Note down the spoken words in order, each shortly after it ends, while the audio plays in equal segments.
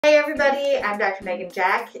Hey everybody, I'm Dr. Megan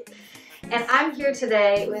Jack, and I'm here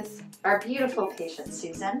today with our beautiful patient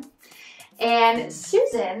Susan. And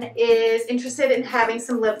Susan is interested in having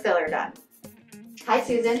some lip filler done. Hi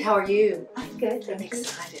Susan. How are you? I'm good. I'm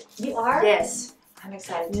excited. You are? Yes. I'm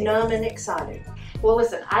excited too. Numb and excited. Well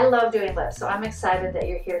listen, I love doing lips, so I'm excited that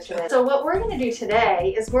you're here today. So what we're going to do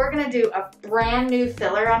today is we're going to do a brand new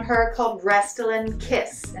filler on her called Restylane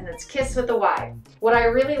KYSSE, and it's KYSSE with a Y. What I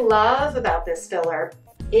really love about this filler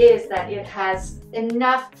is that it has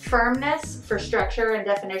enough firmness for structure and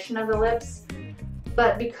definition of the lips,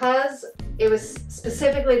 but because it was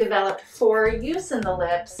specifically developed for use in the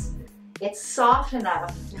lips, it's soft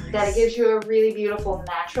enough that it gives you a really beautiful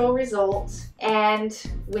natural result, and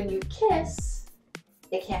when you kiss,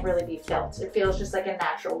 it can't really be felt. It feels just like a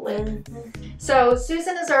natural lip. So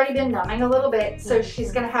Susan has already been numbing a little bit, so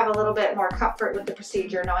she's gonna have a little bit more comfort with the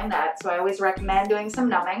procedure knowing that, so I always recommend doing some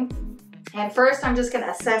numbing. And first I'm just going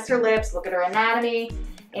to assess her lips, look at her anatomy,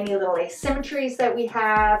 any little asymmetries that we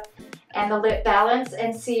have, and the lip balance,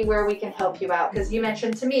 and see where we can help you out. Because you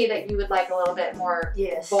mentioned to me that you would like a little bit more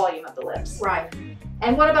volume of the lips. Right.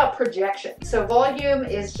 And what about projection? So volume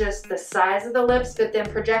is just the size of the lips, but then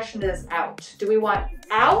projection is out. Do we want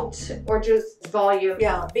out or just volume?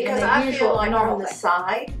 Yeah, because I feel like on the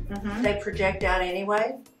side, they project out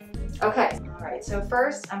anyway. Okay. All right, so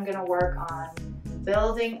first I'm going to work on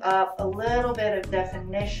building up a little bit of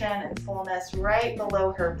definition and fullness right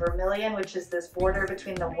below her vermilion, which is this border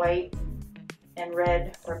between the white and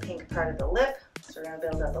red or pink part of the lip. So we're going to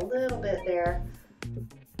build up a little bit there.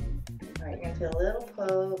 All right, you're going to feel a little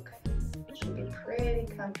poke. It should be pretty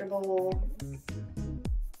comfortable.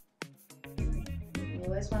 You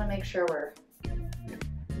always want to make sure we're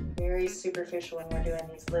very superficial when we're doing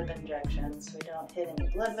these lip injections. We don't hit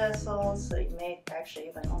any blood vessels, so you may actually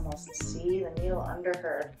even almost see the needle under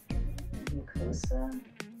her mucosa.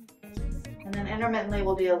 And then intermittently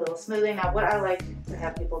we'll do a little smoothing. Now what I like to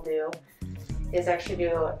have people do is actually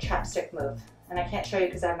do a chapstick move. And I can't show you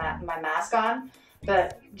because I have my mask on,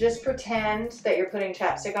 but just pretend that you're putting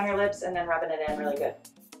chapstick on your lips and then rubbing it in really good.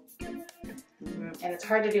 And it's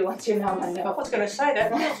hard to do once you numb, I know. I was going to say,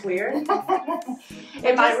 that feels weird.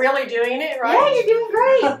 Am I really doing it right? Yeah, you're doing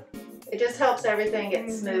great. It just helps everything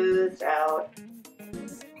get smoothed out.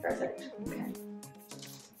 Perfect. Okay.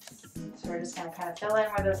 So we're just going to kind of fill in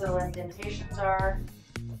where those little indentations are.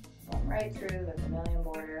 Going right through the vermilion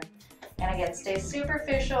border. And again, stay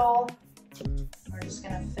superficial. We're just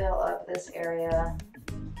going to fill up this area.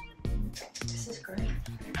 This is great.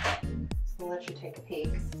 So we'll let you take a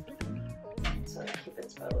peek. So that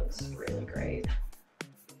Cupid's bow looks really great.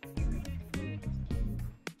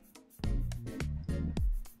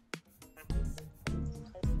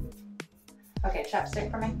 Okay, chapstick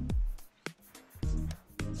for me.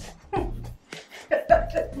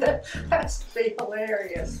 That has to be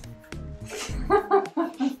hilarious.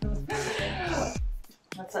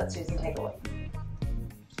 Let's let Susan take a look.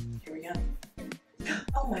 Here we go.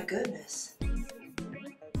 Oh my goodness.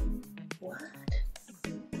 What?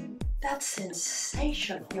 That's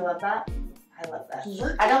sensational. You love that? I love that.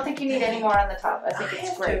 Look, I don't think you need any more on the top. I think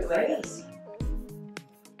it's great the way it is.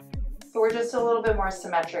 But we're just a little bit more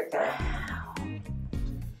symmetric there. Wow.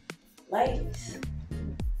 Ladies.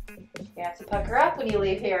 You have to pucker up when you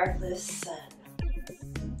leave here. Listen.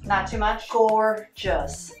 Not too much?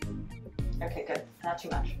 Gorgeous. Okay, good. Not too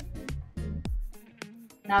much.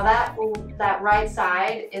 Now that right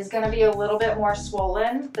side is going to be a little bit more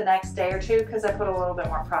swollen the next day or two because I put a little bit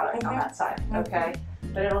more product on that side. Okay,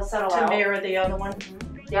 but it'll settle out. To mirror the other one.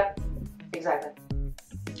 Yep, exactly.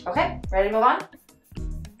 Okay, ready to move on?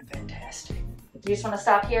 Fantastic. You just want to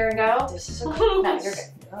stop here and go? This is a No, you're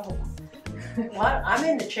good. Oh. What? I'm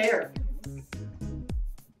in the chair.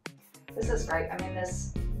 This is great. I mean,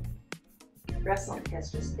 this Restylane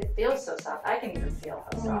KYSSE just, it feels so soft. I can even feel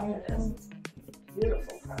how soft it is. It's a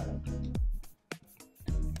beautiful product.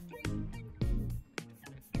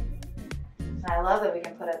 And I love that we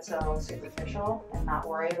can put it so superficial and not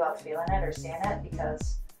worry about feeling it or seeing it,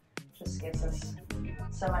 because it just gives us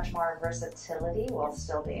so much more versatility while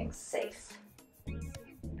still being safe.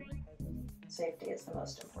 Safety is the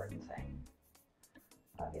most important thing,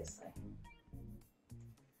 obviously.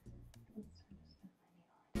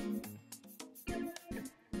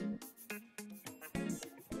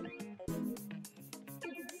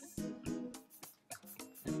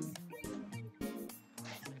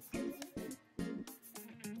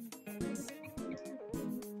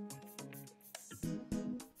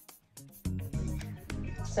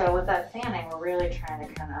 So with that fanning, we're really trying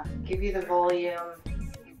to kind of give you the volume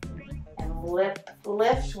and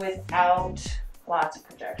lift without lots of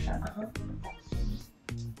projection.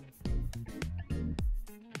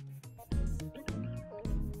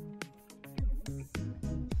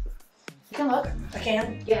 can look. I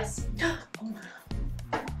can? Yes. Oh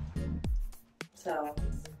my. So,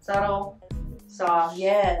 Subtle, soft.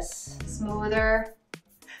 yes. Smoother.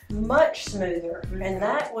 Much smoother. And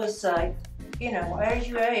that was, you know, as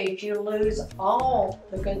you age, you lose all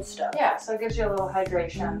the good stuff. Yeah, so it gives you a little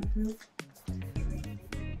hydration.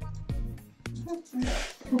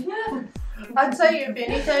 I'd say, if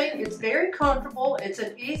anything, it's very comfortable. It's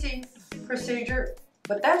an easy procedure,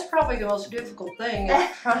 but that's probably the most difficult thing. Is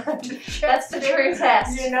trying to check. That's the true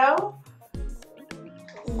test. You know?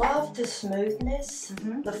 Love the smoothness.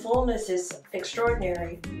 The fullness is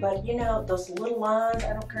extraordinary, but you know, those little lines,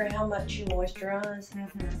 I don't care how much you moisturize,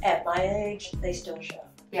 at my age, they still show.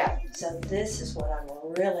 Yeah. So this is what I'm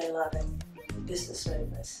really loving, is the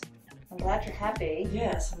smoothness. I'm glad you're happy.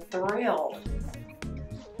 Yes, I'm thrilled.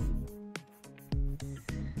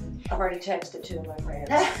 I've already texted 2 of my friends.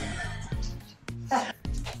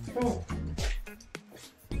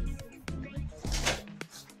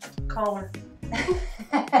 Call her.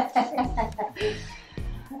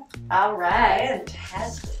 All right.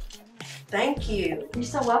 Fantastic. Thank you. You're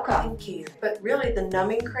so welcome. Thank you. But really, the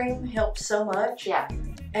numbing cream helps so much. Yeah.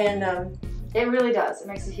 And it really does. It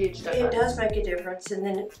makes a huge difference. it does make a difference. And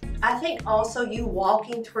then I think also you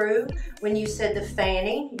walking through, when you said the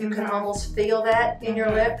fanning, you can almost feel that in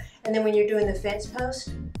your lip. And then when you're doing the fence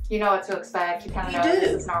post, you know what to expect. You kind of know you do.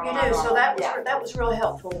 this is normal. You do. So that was really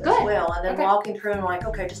helpful as well. And then walking through and like,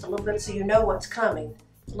 okay, just a little bit so you know what's coming.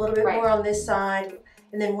 A little bit more on this side.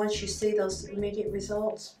 And then once you see those immediate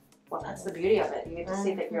results. Well, that's the beauty of it. You get to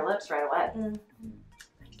see that your lips right away.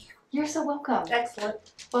 You're so welcome. Excellent.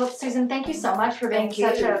 Well, Susan, thank you so much for being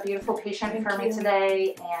such a beautiful patient for me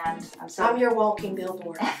today. And I'm your walking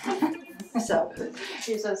billboard. So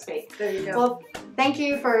you're so sweet. There you go. Well, thank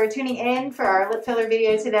you for tuning in for our lip filler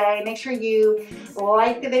video today. Make sure you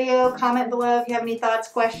like the video, comment below if you have any thoughts,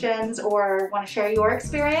 questions, or want to share your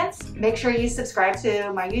experience. Make sure you subscribe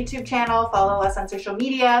to my YouTube channel, follow us on social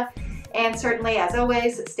media, and certainly, as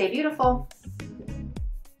always, stay beautiful.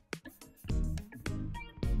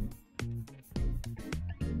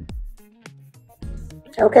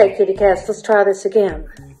 Okay, kitty cats, let's try this again.